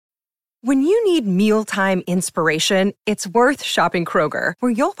When you need mealtime inspiration, it's worth shopping Kroger,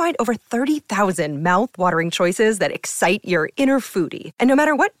 where you'll find over 30,000 mouth-watering choices that excite your inner foodie. And no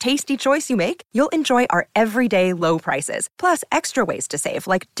matter what tasty choice you make, you'll enjoy our everyday low prices, plus extra ways to save,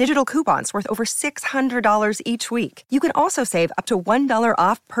 like digital coupons worth over $600 each week. You can also save up to $1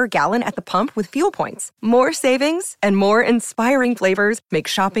 off per gallon at the pump with fuel points. More savings and more inspiring flavors make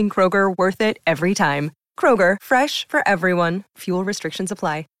shopping Kroger worth it every time. Kroger, fresh for everyone. Fuel restrictions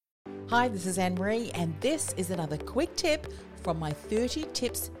apply. Hi, this is Anne-Marie, and this is another quick tip from my 30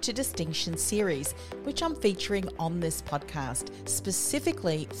 Tips to Distinction series, which I'm featuring on this podcast,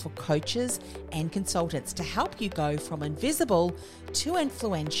 specifically for coaches and consultants to help you go from invisible to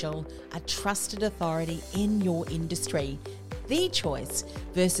influential, a trusted authority in your industry. The choice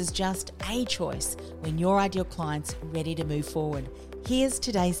versus just a choice when your ideal client's ready to move forward. Here's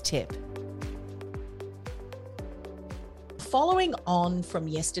today's tip. Following on from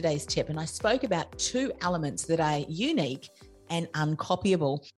yesterday's tip, and I spoke about two elements that are unique and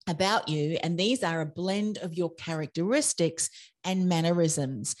uncopyable about you, and these are a blend of your characteristics and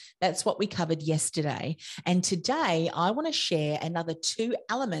mannerisms. That's what we covered yesterday. And today I want to share another two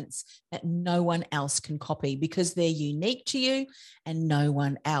elements that no one else can copy because they're unique to you and no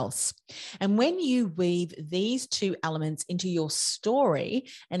one else. And when you weave these two elements into your story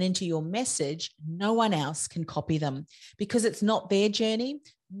and into your message, no one else can copy them because it's not their journey,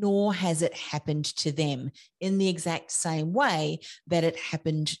 nor has it happened to them in the exact same way that it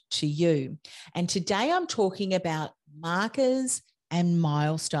happened to you. And today I'm talking about markers and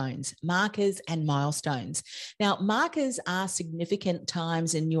milestones. Markers and milestones. Now, markers are significant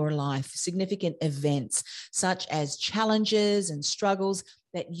times in your life, significant events, such as challenges and struggles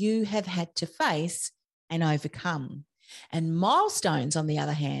that you have had to face and overcome. And milestones, on the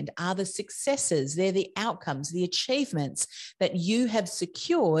other hand, are the successes, they're the outcomes, the achievements that you have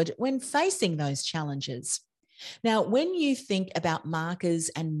secured when facing those challenges. Now, when you think about markers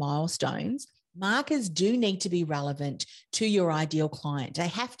and milestones, markers do need to be relevant to your ideal client. They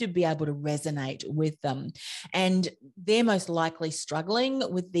have to be able to resonate with them. And they're most likely struggling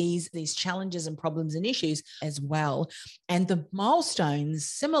with these challenges and problems and issues as well. And the milestones,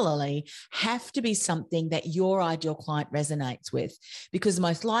 similarly, have to be something that your ideal client resonates with, because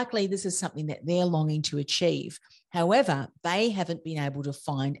most likely this is something that they're longing to achieve. However, they haven't been able to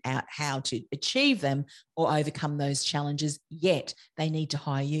find out how to achieve them or overcome those challenges yet. They need to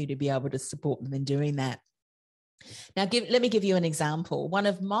hire you to be able to support them in doing that. Now, let me give you an example. One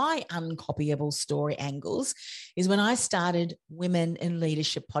of my uncopyable story angles is when I started Women in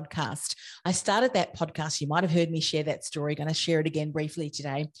Leadership podcast. I started that podcast. You might have heard me share that story. Going to share it again briefly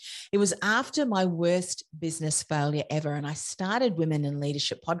today. It was after my worst business failure ever, and I started Women in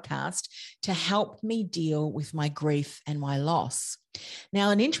Leadership podcast to help me deal with my grief and my loss. Now,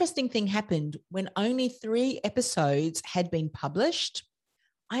 an interesting thing happened when only 3 episodes had been published.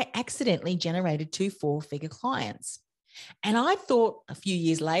 I accidentally generated 2 4-figure clients. And I thought a few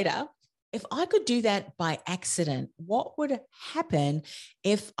years later, if I could do that by accident, what would happen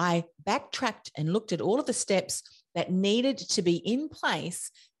if I backtracked and looked at all of the steps that needed to be in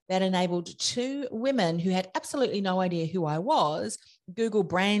place that enabled 2 women who had absolutely no idea who I was, Google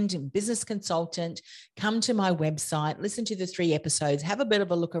brand and business consultant, come to my website, listen to the 3 episodes, have a bit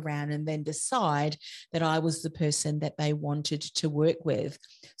of a look around, and then decide that I was the person that they wanted to work with.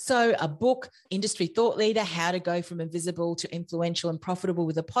 So a book, Industry Thought Leader, How to Go from Invisible to Influential and Profitable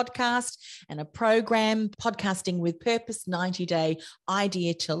with a Podcast, and a program, Podcasting with Purpose, 90-day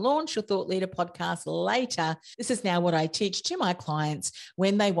idea to launch your thought leader podcast later. This is now what I teach to my clients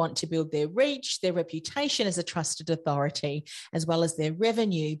when they want to build their reach, their reputation as a trusted authority, as well as their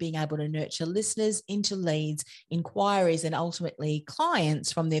revenue, being able to nurture listeners into leads, inquiries, and ultimately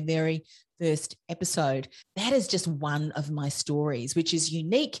clients from their very first episode. That is just one of my stories, which is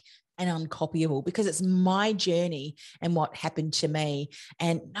unique and uncopyable because it's my journey and what happened to me.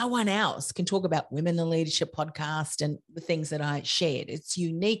 And no one else can talk about Women in Leadership podcast and the things that I shared. It's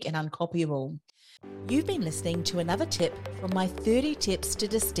unique and uncopyable. You've been listening to another tip from my 30 Tips to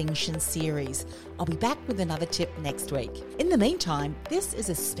Distinction series. I'll be back with another tip next week. In the meantime, this is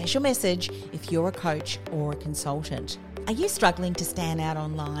a special message if you're a coach or a consultant. Are you struggling to stand out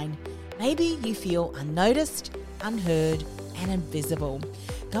online? Maybe you feel unnoticed, unheard, and invisible.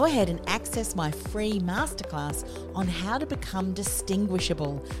 Go ahead and access my free masterclass on how to become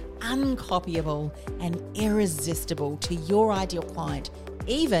distinguishable, uncopyable, and irresistible to your ideal client,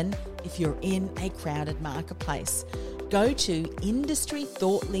 even if you're in a crowded marketplace. Go to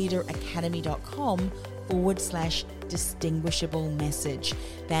industrythoughtleaderacademy.com/distinguishable message.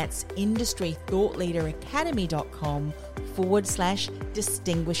 That's industrythoughtleaderacademy.com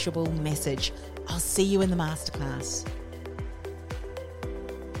 /distinguishable message. I'll see you in the masterclass.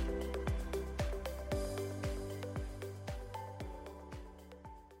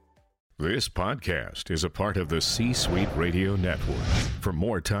 This podcast is a part of the C-Suite Radio Network. For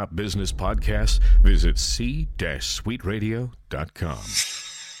more top business podcasts, visit c-suiteradio.com.